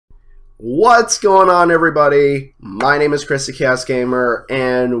What's going on, everybody? My name is Chris the Chaos Gamer,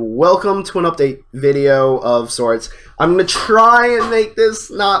 and welcome to an update video of sorts. I'm going to try and make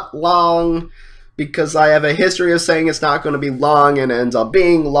this not long, because I have a history of saying it's not going to be long, and it ends up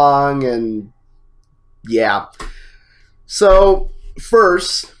being long, and yeah. So,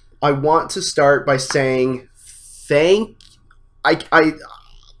 first, I want to start by saying I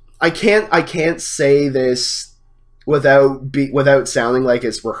can't say this without sounding like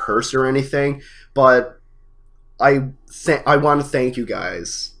it's rehearsed or anything, but I want to thank you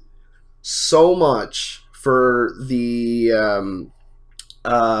guys so much for the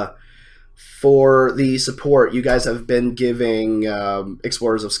support you guys have been giving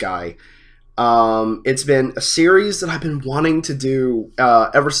Explorers of Sky. It's been a series that I've been wanting to do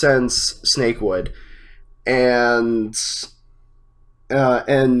ever since Snakewood, and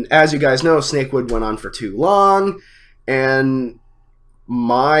as you guys know, Snakewood went on for too long, and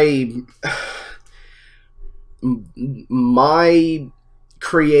my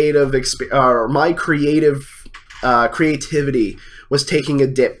creative creativity was taking a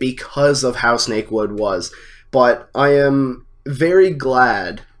dip because of how Snakewood was. But I am very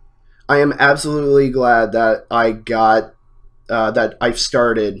glad. I am absolutely glad that I've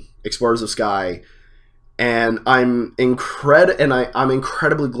started Explorers of Sky. And I'm incredibly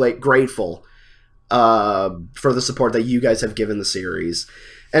grateful for the support that you guys have given the series,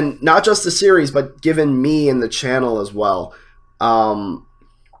 and not just the series, but given me and the channel as well.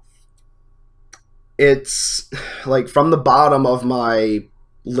 It's like from the bottom of my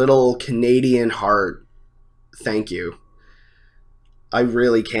little Canadian heart. Thank you. I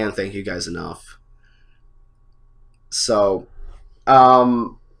really can't thank you guys enough. So,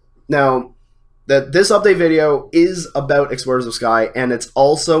 now, this update video is about Explorers of Sky, and it's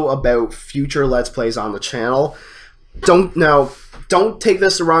also about future Let's Plays on the channel. Don't take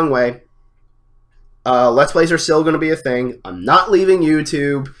this the wrong way. Let's Plays are still going to be a thing. I'm not leaving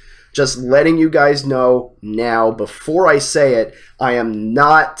YouTube. Just letting you guys know now, before I say it, I am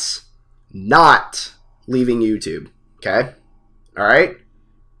not leaving YouTube. Okay? All right?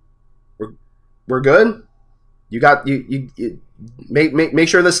 We're good? You got you make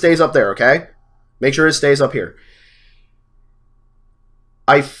sure this stays up there, okay? Make sure it stays up here.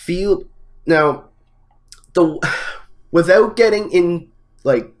 I feel now, without getting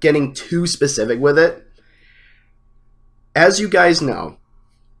too specific with it, as you guys know,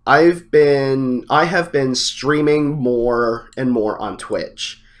 I have been streaming more and more on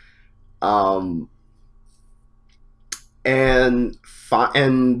Twitch, and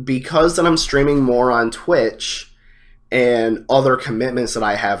because that I'm streaming more on Twitch and other commitments that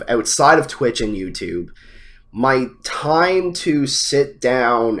I have outside of Twitch and YouTube, my time to sit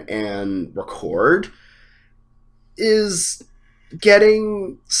down and record is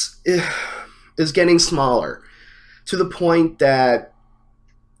getting smaller, to the point that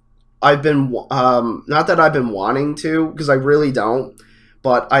I've been not that I've been wanting to, because I really don't,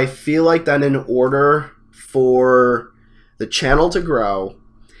 but I feel like that in order for the channel to grow,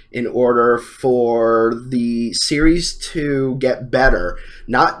 in order for the series to get better,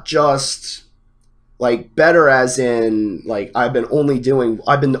 not just like better as in like I've been doing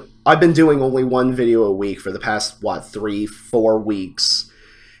only one video a week for the past 3-4 weeks,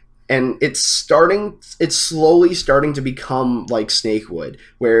 and it's slowly starting to become like Snakewood,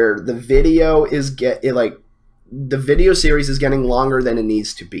 where the video series is getting longer than it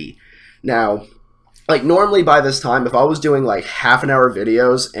needs to be. Now, like, normally by this time, if I was doing like half-an-hour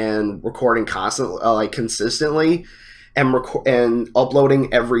videos and recording consistently and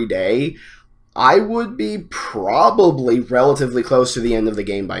uploading every day, I would be probably relatively close to the end of the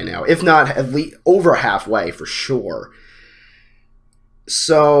game by now, if not at least over halfway for sure.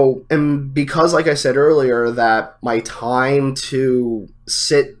 So, and because, like I said earlier, that my time to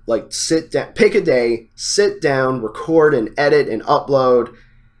sit down, pick a day, sit down, record and edit and upload,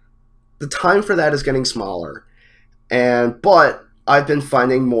 the time for that is getting smaller, but I've been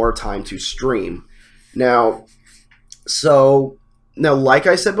finding more time to stream now. So now, like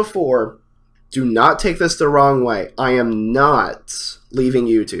I said before, do not take this the wrong way. I am not leaving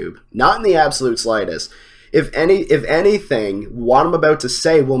YouTube, not in the absolute slightest. If anything, what I'm about to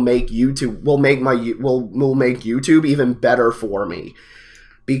say will make YouTube will make YouTube even better for me,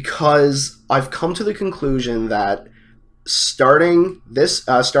 because I've come to the conclusion that starting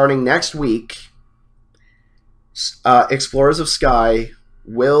next week, Explorers of Sky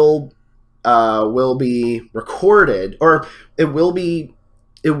will be recorded, or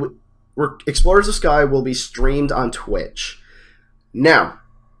Explorers of Sky will be streamed on Twitch. Now,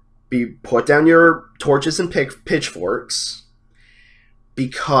 put down your torches and pitchforks,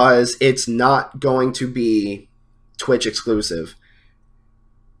 because it's not going to be Twitch exclusive.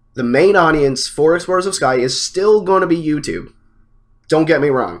 The main audience for Explorers of Sky is still going to be YouTube. Don't get me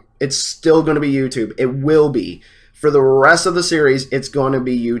wrong. It's still going to be YouTube. It will be. For the rest of the series, it's going to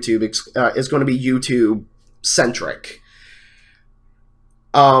be YouTube. It's going to be YouTube centric.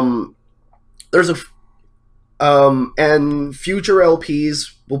 There's a and future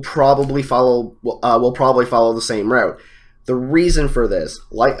LPs will probably follow the same route. The reason for this,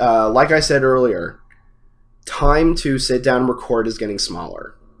 like I said earlier, time to sit down and record is getting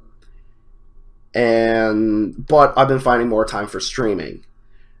smaller. But I've been finding more time for streaming.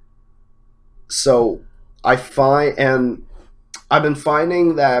 So I've been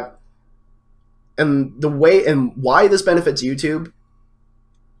finding that, and the way and why this benefits YouTube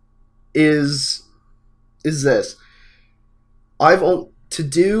is this. To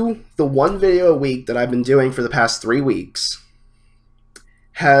do the one video a week that I've been doing for the past 3 weeks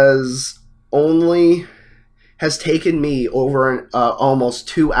has taken me over almost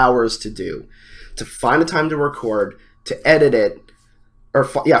 2 hours to do. To find a time to record, to edit it,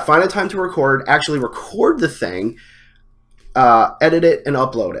 find a time to record, actually record the thing, edit it, and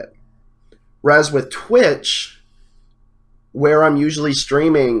upload it. Whereas with Twitch, where I'm usually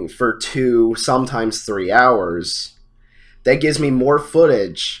streaming for 2, sometimes 3 hours, that gives me more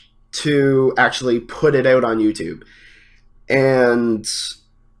footage to actually put it out on YouTube. And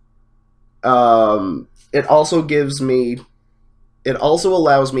it also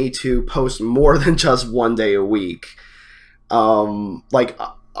allows me to post more than just 1 day a week. I'm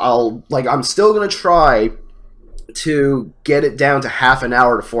still gonna try to get it down to half an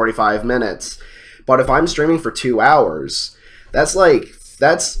hour to 45 minutes. But if I'm streaming for 2 hours, that's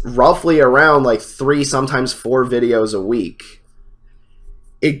roughly around 3, sometimes 4 videos a week.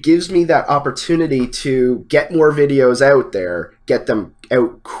 It gives me that opportunity to get more videos out there, get them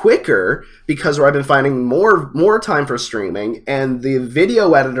out quicker, because I've been finding more time for streaming, and the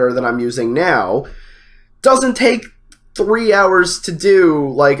video editor that I'm using now doesn't take 3 hours to do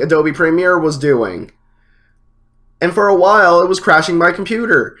like Adobe Premiere was doing. And for a while, it was crashing my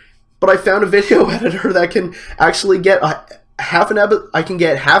computer. But I found a video editor that can actually get half an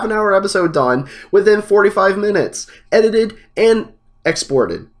hour episode done within 45 minutes, edited and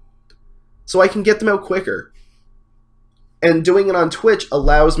exported. So I can get them out quicker. And doing it on Twitch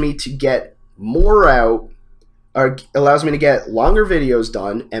allows me to get more out, or allows me to get longer videos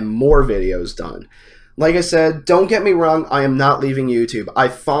done and more videos done. Like I said, don't get me wrong, I am not leaving YouTube. I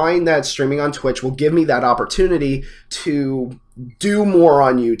find that streaming on Twitch will give me that opportunity to do more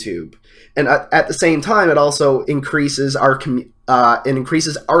on YouTube. And at the same time, it also increases our community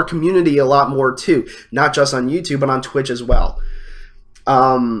a lot more too, not just on YouTube, but on Twitch as well.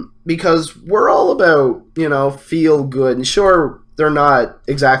 Because we're all about, feel good. And sure, they're not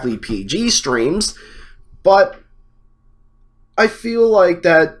exactly PG streams, but I feel like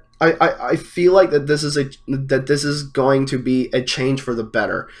that. I feel like that this is going to be a change for the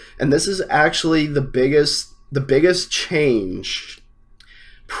better, and this is actually the biggest change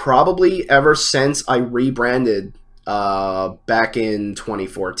probably ever since I rebranded back in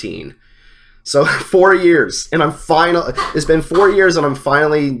 2014. So 4 years, and it's been 4 years, and I'm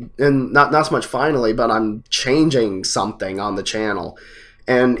finally, and not so much finally, but I'm changing something on the channel,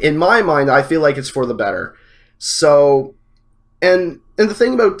 and in my mind, I feel like it's for the better. So, and the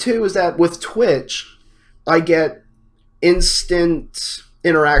thing about too is that with Twitch, I get instant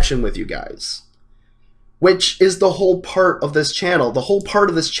interaction with you guys, which is the whole part of this channel. The whole part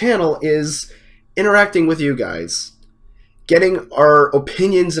of this channel is interacting with you guys, getting our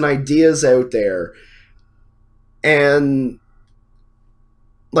opinions and ideas out there. And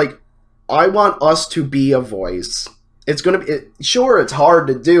I want us to be a voice. Sure, it's hard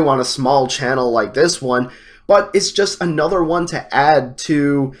to do on a small channel like this one, but it's just another one to add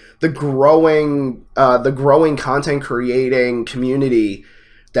to the growing content creating community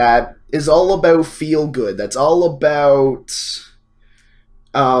that is all about feel good. That's all about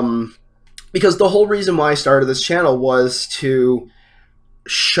because the whole reason why I started this channel was to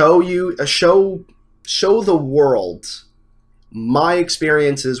show the world my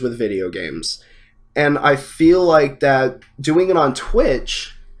experiences with video games. And I feel like that doing it on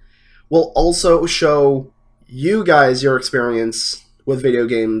Twitch will also show you guys your experience with video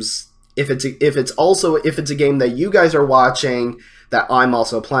games. If it's a game that you guys are watching that I'm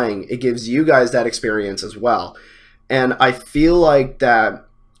also playing, it gives you guys that experience as well. And I feel like that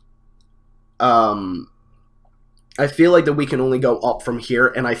we can only go up from here,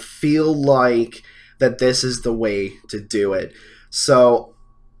 and I feel like that this is the way to do it. So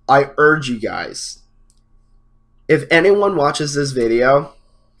I urge you guys, if anyone watches this video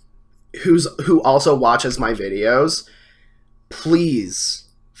who also watches my videos, please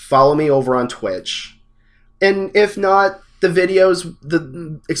follow me over on Twitch. And if not, the videos,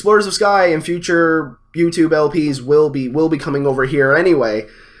 the Explorers of Sky and future YouTube LPs will be coming over here anyway.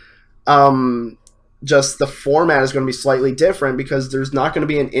 Just the format is going to be slightly different because there's not going to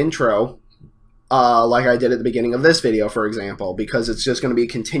be an intro like I did at the beginning of this video, for example, because it's just going to be a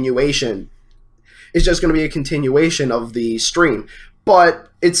continuation. It's just going to be a continuation of the stream, but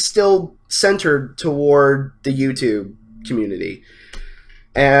it's still centered toward the YouTube community.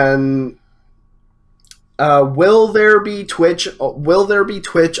 And will there be Twitch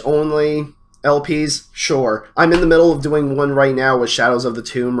only LPs? Sure. I'm in the middle of doing one right now with Shadows of the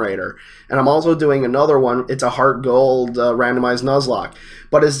Tomb Raider, and I'm also doing another one. It's a Heart Gold randomized Nuzlocke.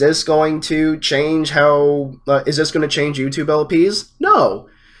 But is this going to change how? Is this going to change YouTube LPs? No.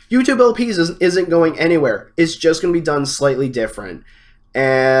 YouTube LPs isn't going anywhere. It's just going to be done slightly different.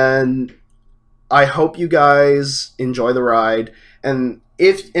 And I hope you guys enjoy the ride. And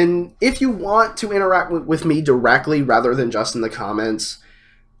if you want to interact with me directly rather than just in the comments,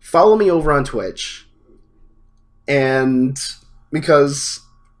 follow me over on Twitch. And because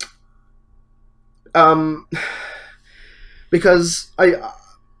I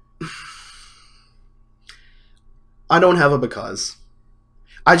don't have a because.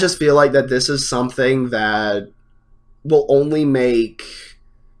 I just feel like that this is something that will only make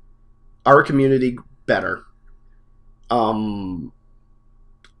our community better. And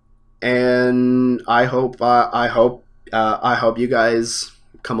I hope you guys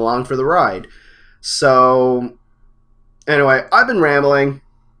come along for the ride. So anyway, I've been rambling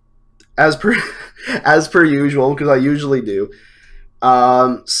as per usual, because I usually do.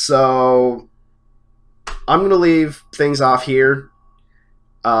 So I'm gonna leave things off here.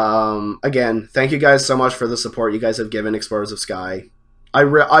 Again, thank you guys so much for the support you guys have given Explorers of Sky. I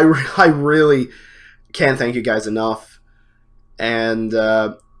really can't thank you guys enough. And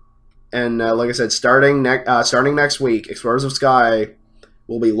like I said, starting next week, Explorers of Sky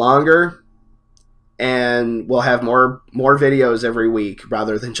will be longer, and we'll have more videos every week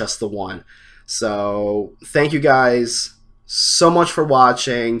rather than just the one. So thank you guys so much for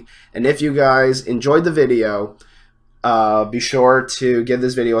watching, and if you guys enjoyed the video, be sure to give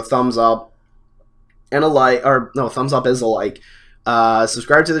this video a thumbs up and a like, or no, thumbs up is a like.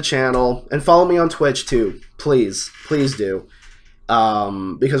 Subscribe to the channel and follow me on Twitch too, please do.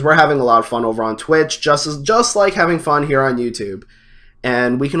 Because we're having a lot of fun over on Twitch, just like having fun here on YouTube,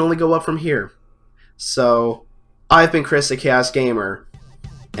 and we can only go up from here. So I've been Chris the Chaos Gamer,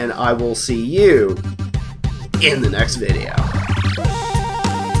 and I will see you in the next video.